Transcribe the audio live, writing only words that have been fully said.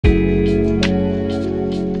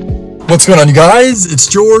What's going on, you guys? It's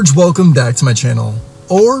George. Welcome back to my channel.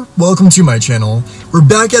 Or welcome to my channel. We're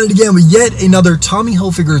back at it again with yet another Tommy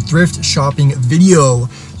Hilfiger thrift shopping video.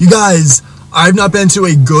 You guys, I've not been to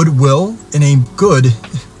a Goodwill in a good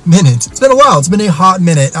minute. It's been a while. It's been a hot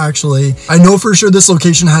minute, actually. I know for sure this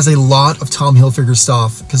location has a lot of Tommy Hilfiger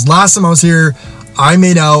stuff, because last time I was here, I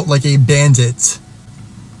made out like a bandit.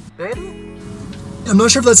 I'm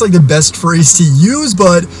not sure if that's like the best phrase to use,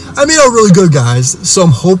 but I made out really good, guys. So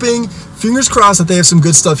I'm hoping, fingers crossed, that they have some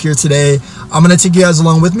good stuff here today. I'm gonna take you guys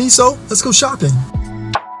along with me, so let's go shopping.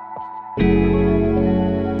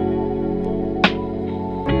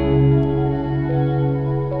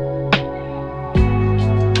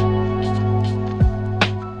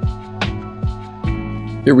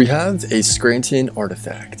 Here we have a Scranton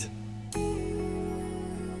artifact.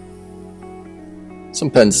 Some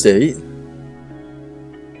Penn State.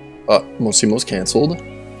 Most canceled.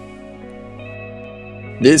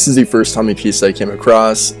 This is the first Tommy piece I came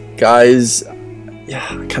across. Guys, yeah,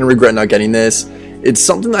 I kind of regret not getting this. It's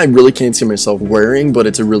something that I really can't see myself wearing, but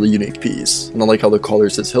it's a really unique piece. And I like how the collar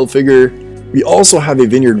says Hilfiger. We also have a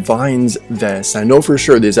Vineyard Vines vest. I know for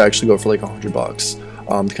sure these actually go for like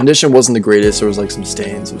 $100. The condition wasn't the greatest. There was like some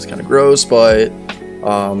stains. It was kind of gross, but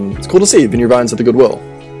it's cool to see Vineyard Vines at the Goodwill.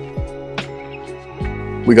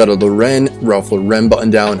 We got a Ralph Lauren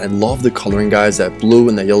button down. I love the coloring, guys. That blue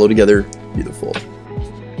and that yellow together, beautiful.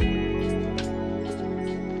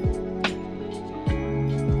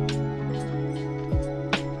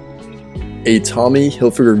 A Tommy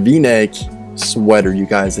Hilfiger V-neck sweater, you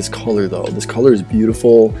guys. This color though, this color is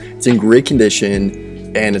beautiful. It's in great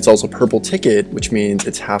condition, and it's also purple ticket, which means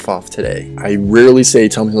it's half off today. I rarely say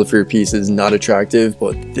Tommy Hilfiger piece is not attractive,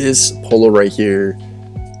 but this polo right here,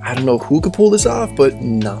 I don't know who could pull this off, but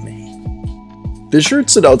not me. This shirt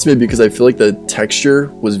stood out to me because I feel like the texture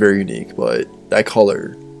was very unique, but that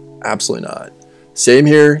color, absolutely not. Same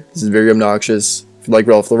here. This is very obnoxious. If you like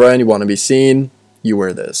Ralph Lauren, you want to be seen, you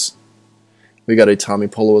wear this. We got a Tommy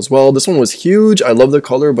polo as well. This one was huge. I love the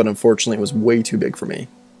color, but unfortunately it was way too big for me.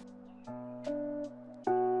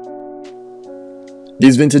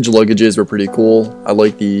 These vintage luggages were pretty cool. I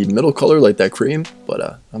like the middle color, like that cream,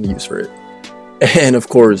 but I'm used for it. And of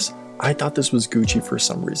course, I thought this was Gucci for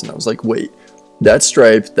some reason. I was like, wait, that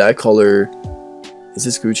stripe, that color, is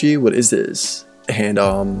this Gucci? What is this? And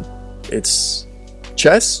it's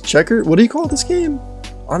checker? What do you call this game?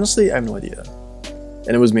 Honestly, I have no idea.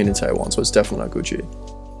 And it was made in Taiwan, so it's definitely not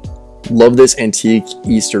Gucci. Love this antique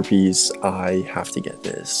Easter piece. I have to get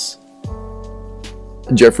this.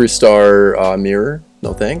 Jeffree Star mirror,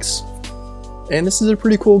 no thanks. And this is a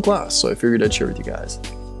pretty cool glass, so I figured I'd share with you guys.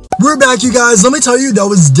 We're back, you guys. Let me tell you, that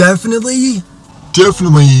was definitely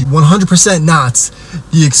 100% not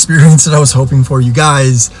the experience that I was hoping for, you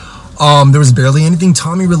guys. There was barely anything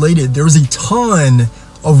Tommy related. There was a ton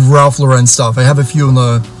of Ralph Lauren stuff. I have a few in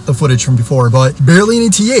the footage from before, but barely any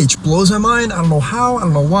TH. Blows my mind. I don't know how, I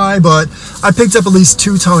don't know why, but I picked up at least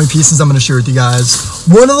 2 Tommy pieces I'm going to share with you guys.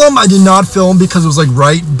 One of them I did not film because it was like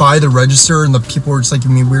right by the register and the people were just like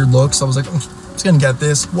giving me weird looks. So I was like, oh, I'm just going to get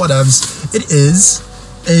this. Whatevs. It is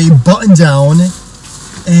a button down,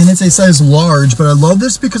 and it's a size large, but I love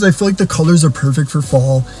this because I feel like the colors are perfect for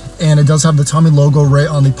fall, and it does have the Tommy logo right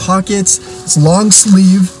on the pockets. It's long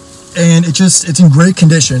sleeve, and it's in great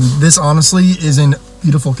condition. This honestly is in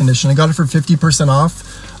beautiful condition. I got it for 50% off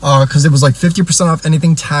because it was like 50% off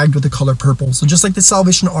anything tagged with the color purple. So just like the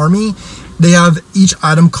Salvation Army, they have each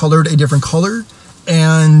item colored a different color,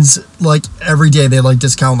 and like every day they like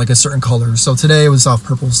discount like a certain color. So today it was soft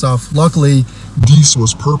purple stuff. Luckily this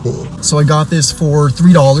was purple, so I got this for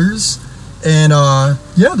 $3. And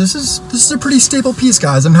yeah, this is a pretty staple piece,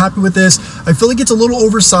 guys. I'm happy with this. I feel like it's a little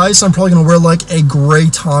oversized, so I'm probably gonna wear like a gray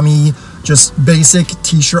Tommy just basic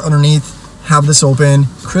t-shirt underneath, have this open,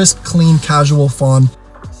 crisp, clean, casual, fun,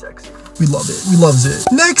 sexy. We love it. We loves it.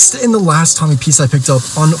 Next, in the last Tommy piece I picked up,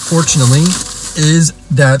 unfortunately, is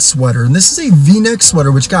that sweater. And this is a V-neck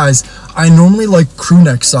sweater, which, guys, I normally like crew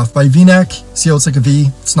neck stuff. By V-neck, see how it's like a V?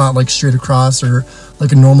 It's not like straight across or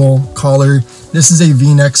like a normal collar. This is a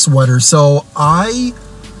V-neck sweater. So I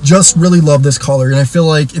just really love this color, and I feel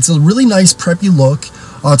like it's a really nice preppy look.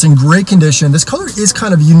 It's in great condition. This color is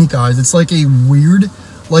kind of unique, guys. It's like a weird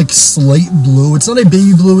like slate blue. It's not a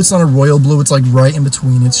baby blue, it's not a royal blue, it's like right in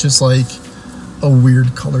between. It's just like a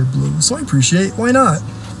weird color blue, so I appreciate, why not?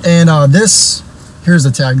 And this, here's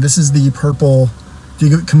the tag. This is the purple, if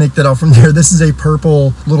you can make that out from there, this is a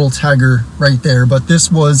purple little tagger right there, but this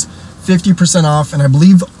was 50% off, and I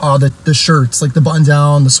believe the shirts, like the button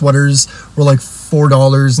down, the sweaters, were like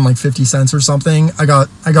 $4.50 or something. I got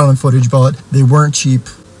on footage, but they weren't cheap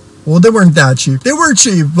Well, they weren't that cheap. They were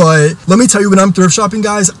cheap, but let me tell you, when I'm thrift shopping,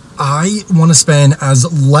 guys, I want to spend as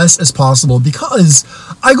less as possible because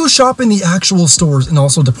I go shop in the actual stores and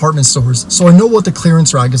also department stores. So I know what the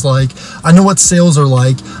clearance rack is like. I know what sales are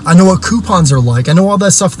like. I know what coupons are like. I know all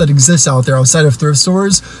that stuff that exists out there outside of thrift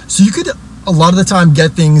stores. So you could, a lot of the time,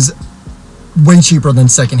 get things way cheaper than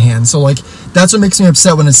secondhand. So like, that's what makes me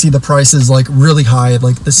upset when I see the prices like really high at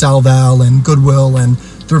like the Salval and Goodwill and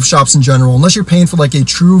thrift shops in general. Unless you're paying for like a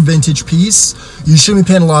true vintage piece, you shouldn't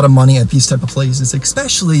be paying a lot of money at these type of places,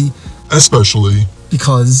 especially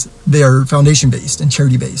because they are foundation based and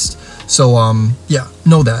charity based. So yeah,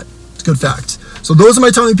 know that. It's a good fact. So those are my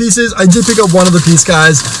Tommy pieces. I did pick up one other piece,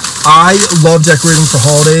 guys. I love decorating for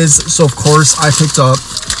holidays, so of course I picked up,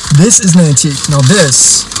 this is an antique. Now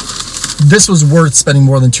this was worth spending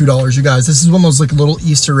more than $2, you guys. This is one of those like little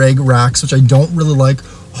Easter egg racks, which I don't really like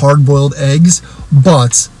hard-boiled eggs,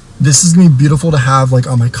 but this is gonna be beautiful to have like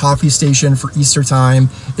on my coffee station for Easter time.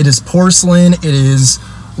 It is porcelain. It is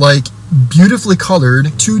like beautifully colored,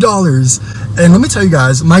 $2. And let me tell you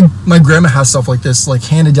guys, my grandma has stuff like this, like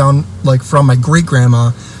handed down like from my great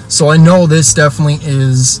grandma. So I know this definitely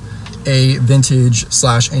is a vintage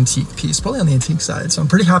 / antique piece, probably on the antique side. So I'm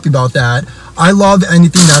pretty happy about that. I love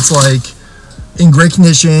anything that's like in great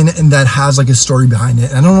condition and that has like a story behind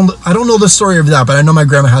it. And I don't know the story of that, but I know my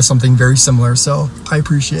grandma has something very similar, so I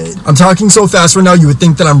appreciate it. I'm talking so fast right now, you would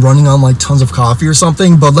think that I'm running on like tons of coffee or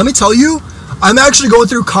something, but let me tell you, I'm actually going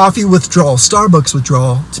through coffee withdrawal, Starbucks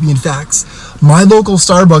withdrawal, to be in fact. My local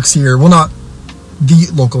Starbucks here, well, not the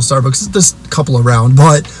local Starbucks, there's a couple around,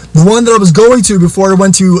 but the one that I was going to before I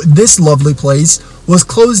went to this lovely place was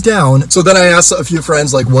closed down. So then I asked a few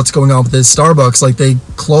friends, like, what's going on with this Starbucks? Like, they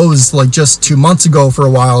closed like just 2 months ago for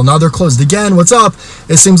a while. Now they're closed again. What's up?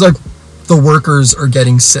 It seems like the workers are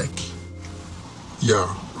getting sick.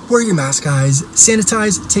 Yeah. Wear your mask, guys.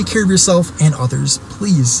 Sanitize. Take care of yourself and others.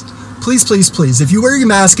 Please. Please, please, please. If you wear your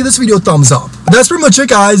mask, give this video a thumbs up. But that's pretty much it,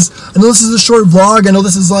 guys. I know this is a short vlog. I know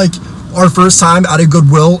this is like our first time at a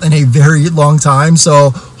Goodwill in a very long time, so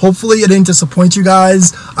hopefully it didn't disappoint you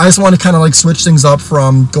guys. I just want to kind of like switch things up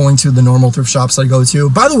from going to the normal thrift shops I go to.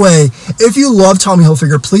 By the way, if you love Tommy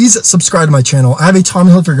Hilfiger, please subscribe to my channel. I have a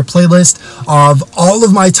Tommy Hilfiger playlist of all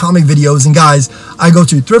of my Tommy videos, and guys, I go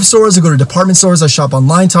to thrift stores, I go to department stores, I shop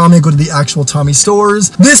online Tommy, I go to the actual Tommy stores.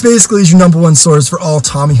 This basically is your #1 source for all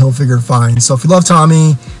Tommy Hilfiger finds. So if you love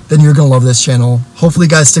Tommy, then you're gonna love this channel. Hopefully,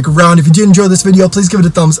 guys, stick around. If you did enjoy this video, please give it a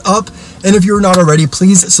thumbs up. And if you're not already,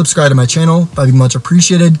 please subscribe to my channel. That'd be much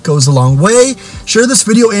appreciated. Goes a long way. Share this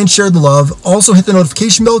video and share the love. Also, hit the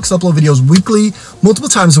notification bell because I upload videos weekly, multiple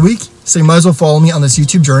times a week. So you might as well follow me on this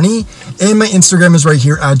YouTube journey. And my Instagram is right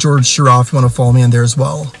here at 𝘄𝗄𝘄𝘆 if you want to follow me on there as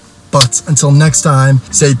well. But until next time,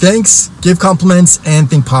 say thanks, give compliments, and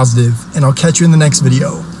think positive. And I'll catch you in the next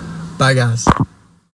video. Bye, guys.